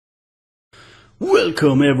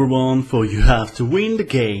Welcome everyone for You Have to Win the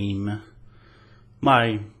Game.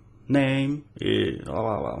 My name is...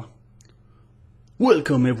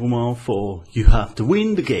 Welcome everyone for You Have to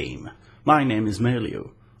Win the Game. My name is Maylyw.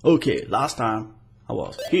 Okay, last time I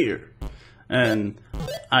was here. And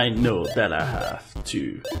I know that I have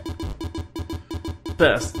to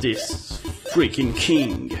pass this freaking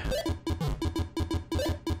king.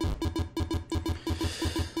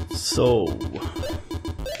 So...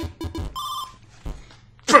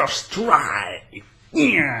 first try!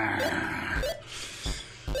 Yeah!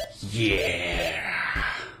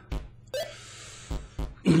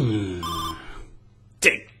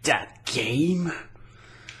 Take that, game!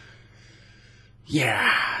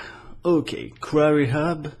 Yeah! Okay, Query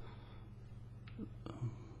Hub.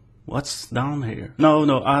 What's down here?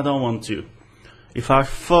 No, I don't want to. If I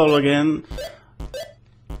fall again...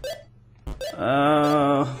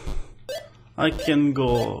 I can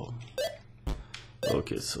go...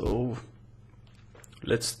 Okay, so...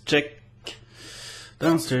 let's check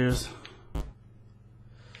downstairs.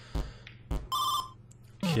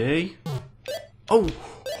 Okay. Oh!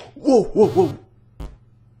 Whoa!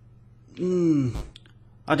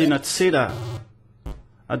 I did not see that.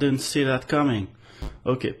 I didn't see that coming.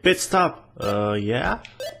 Okay, pit stop. Yeah.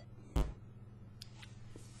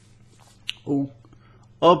 Oh,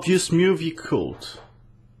 obvious movie code.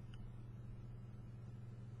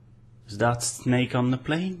 Is that snake on the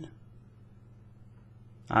plane?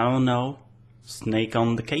 I don't know. Snake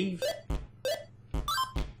on the cave?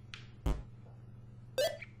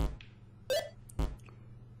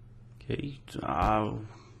 Okay,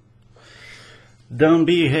 don't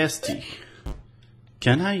be hasty.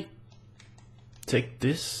 Can I take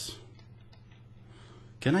this?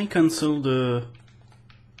 Can I cancel the...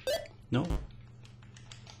 No?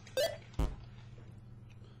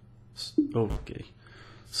 Okay.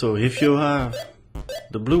 So if you have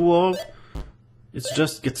the blue wall, it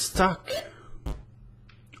just gets stuck.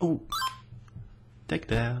 Oh, take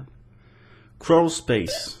that. Crawl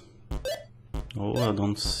space. Oh, I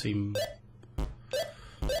don't seem...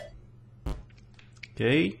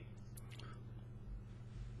 Okay.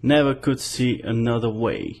 Never could see another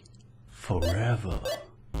way. Forever.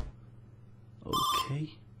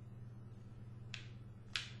 Okay.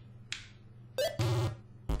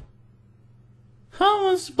 How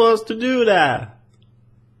am I supposed to do that?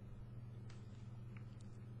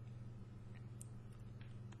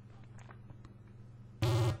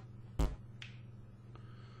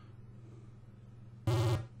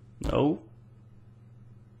 No.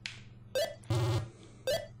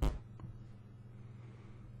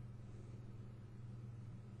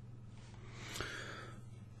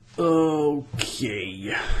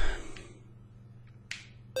 Okay.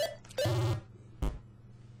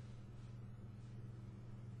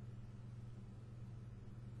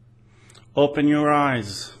 Open your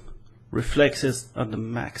eyes. Reflexes at the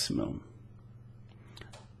maximum.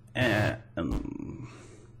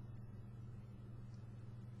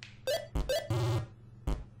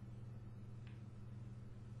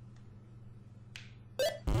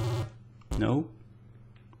 No.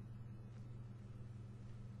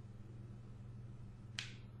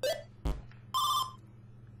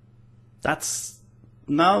 That's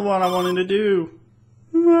not what I wanted to do.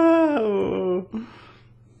 Wow.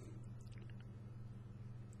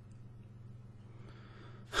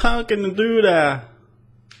 How can you do that?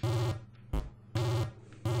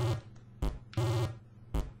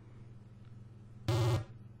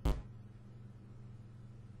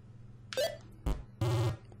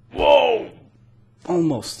 Whoa!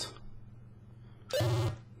 Almost.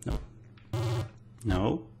 No.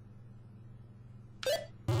 No.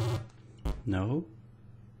 No.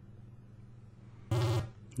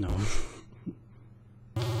 No.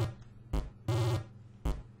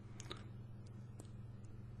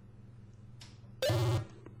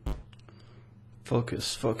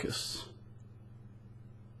 Focus.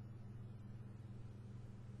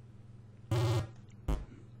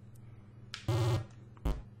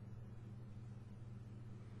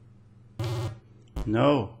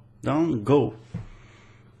 No, don't go.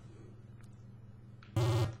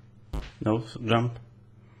 No, jump.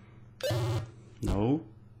 No.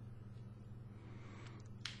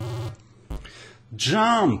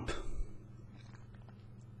 Jump!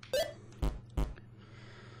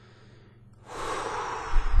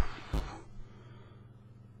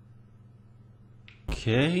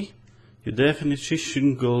 Okay, you definitely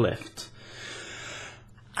shouldn't go left.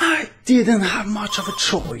 I didn't have much of a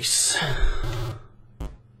choice.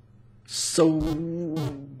 So,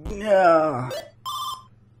 yeah.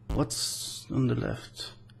 What's on the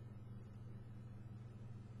left?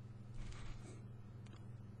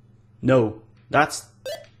 No, that's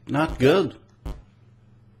not good.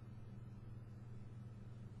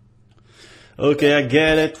 Okay, I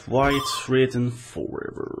get it. Why it's written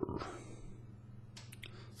forever.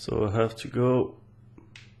 So I have to go.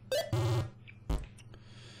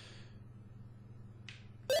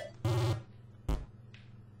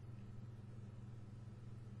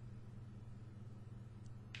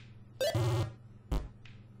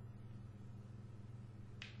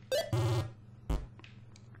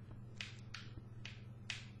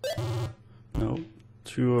 No,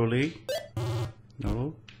 too early.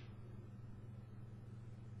 No.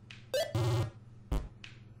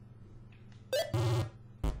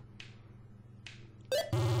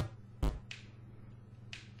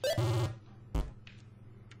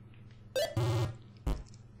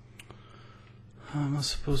 How am I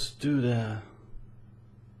supposed to do that?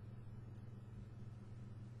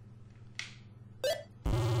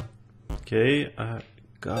 Okay, I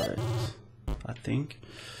got it, I think.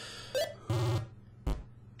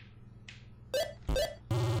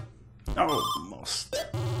 Almost.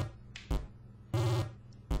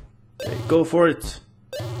 Okay, go for it.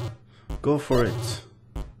 Go for it.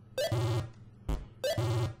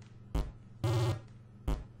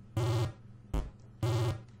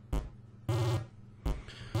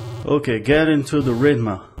 Okay, get into the rhythm.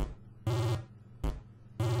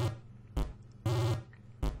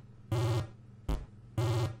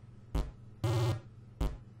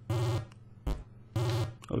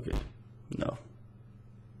 Okay, no.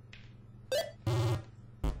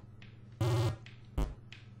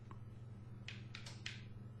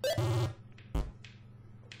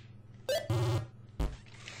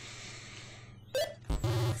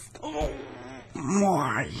 Oh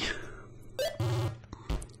my.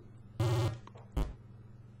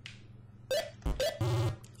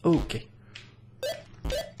 Okay.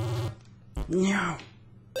 No.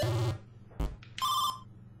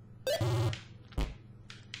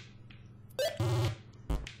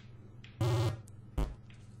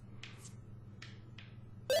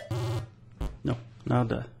 No, not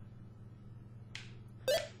that.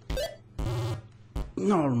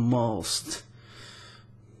 Almost.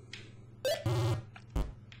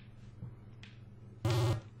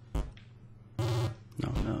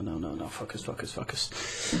 No. Focus.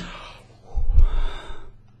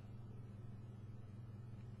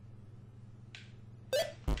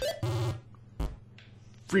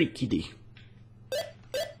 Freaky game.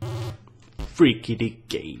 Freaky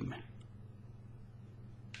game.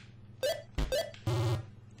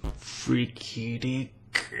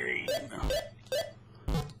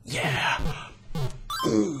 Yeah.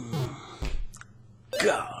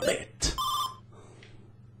 Got it.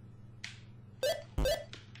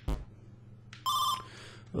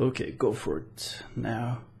 Okay, go for it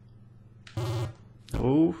now.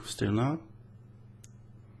 Oh, still not.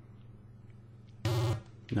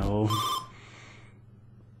 No.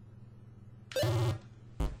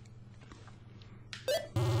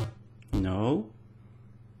 No.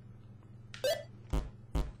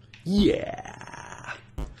 Yeah.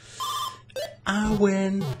 I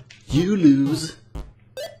win, you lose.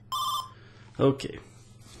 Okay.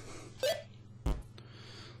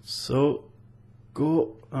 So,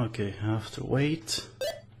 go. Okay, I have to wait.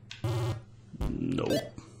 Nope.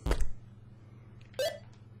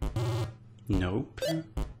 Nope.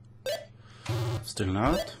 Still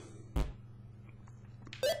not.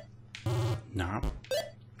 No.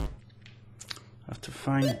 Have to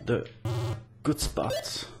find the good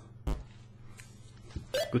spot.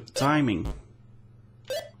 Good timing.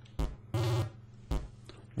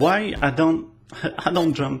 Why I don't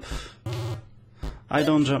jump? I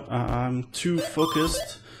don't jump. I'm too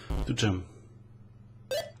focused to jump.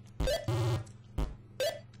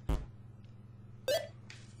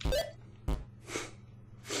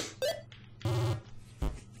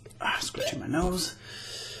 Scratching my nose.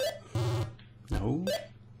 No.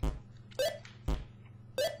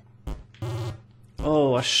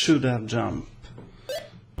 Oh, I should have jumped.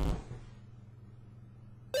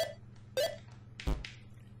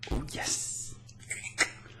 Oh, yes.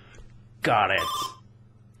 Got it.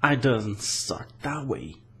 I doesn't suck that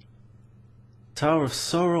way. Tower of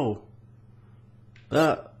Sorrow.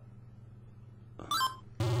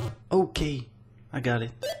 Okay, I got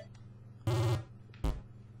it.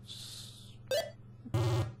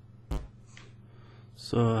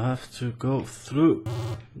 So I have to go through.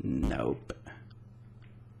 Nope.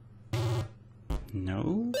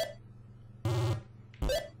 No.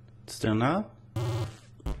 Still not?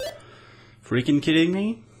 Freaking kidding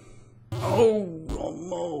me? Oh,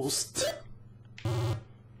 almost.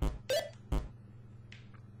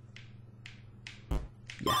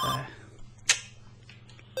 Yeah.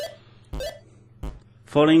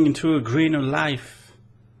 falling into a greener life.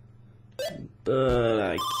 But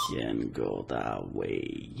I can't go that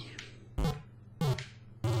way.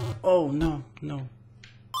 Oh no, no.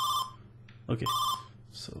 Okay,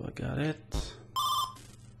 so I got it.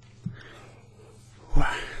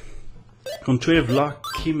 Contrive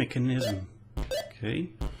lock key mechanism. Okay.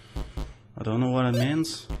 I don't know what it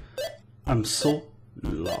means. I'm so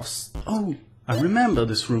lost. Oh, I remember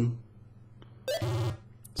this room.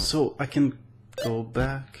 So I can go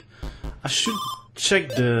back. I should check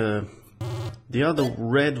the other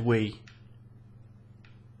red way.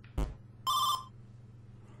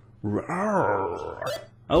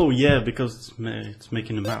 Oh yeah, because it's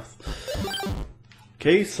making a mouth.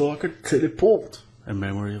 Okay, so I could teleport. A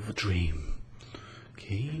memory of a dream.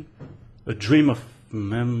 Okay, a dream of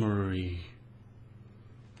memory.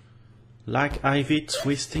 Like ivy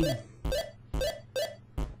twisting.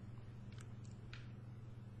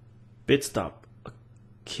 Pit stop.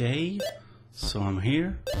 Okay, so I'm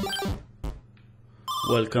here.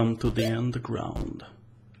 Welcome to the underground.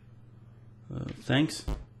 Thanks.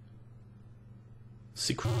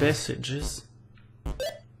 Secret passages.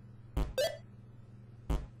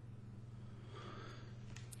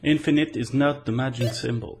 Infinite is not the magic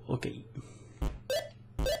symbol. Okay.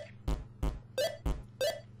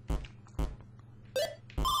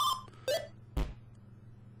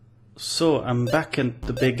 So I'm back at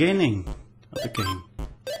the beginning of the game.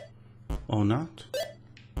 Or not?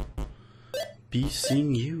 Be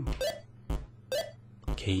seeing you.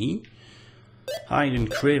 Okay. Hide in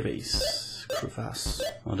crevice.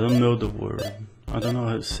 I don't know the word. I don't know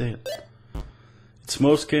how to say it. It's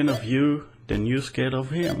more scared of you than you scared of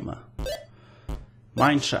him.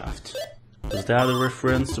 Mineshaft. Is that a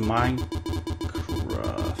reference to Minecraft?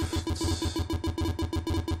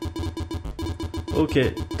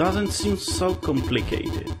 Okay, doesn't seem so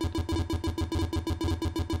complicated.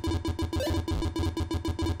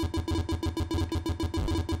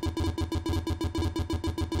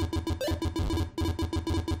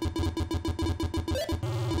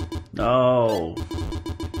 No.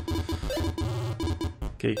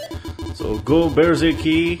 Okay, so go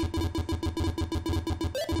berserky.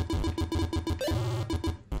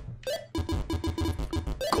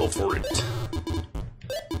 Go for it.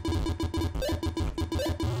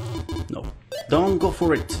 No, don't go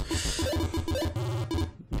for it.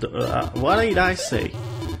 What did I say?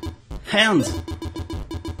 Hands.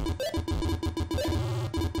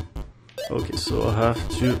 Okay, so I have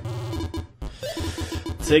to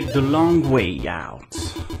take the long way out.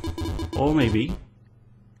 Or maybe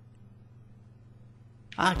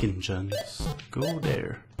I can just go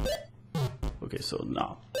there. Okay, so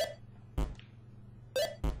now.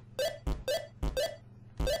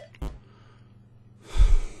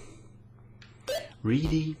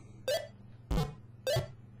 Really?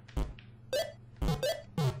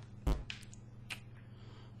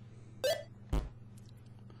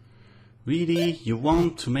 Really? You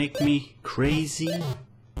want to make me crazy?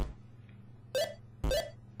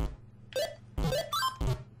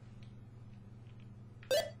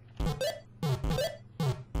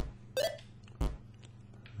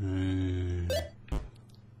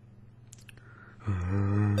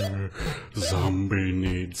 Zombie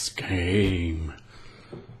needs game.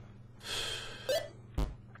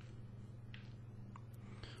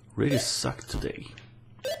 Really sucked today.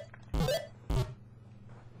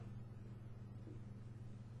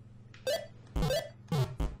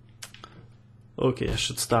 Okay, I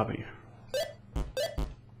should stop here.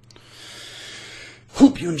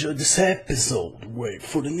 Hope you enjoyed this episode. Wait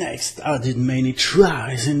for the next. I did many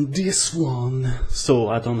tries in this one, so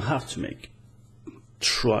I don't have to make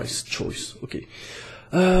choice. Okay.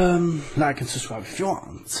 Like and subscribe if you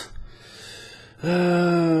want. I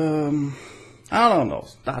don't know.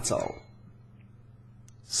 That's all.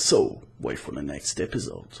 So wait for the next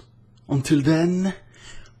episode. Until then,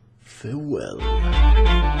 farewell.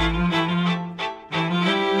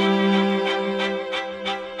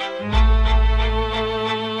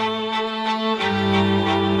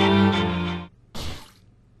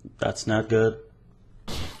 That's not good.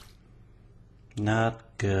 Not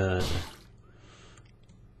good.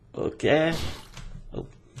 Okay. Oh,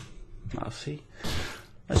 mousy.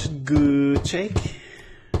 I should go check.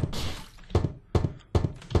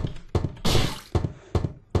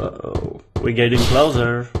 Uh-oh. We're getting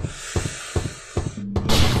closer.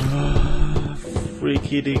 Free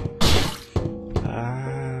kitty.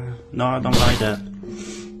 No, I don't like that.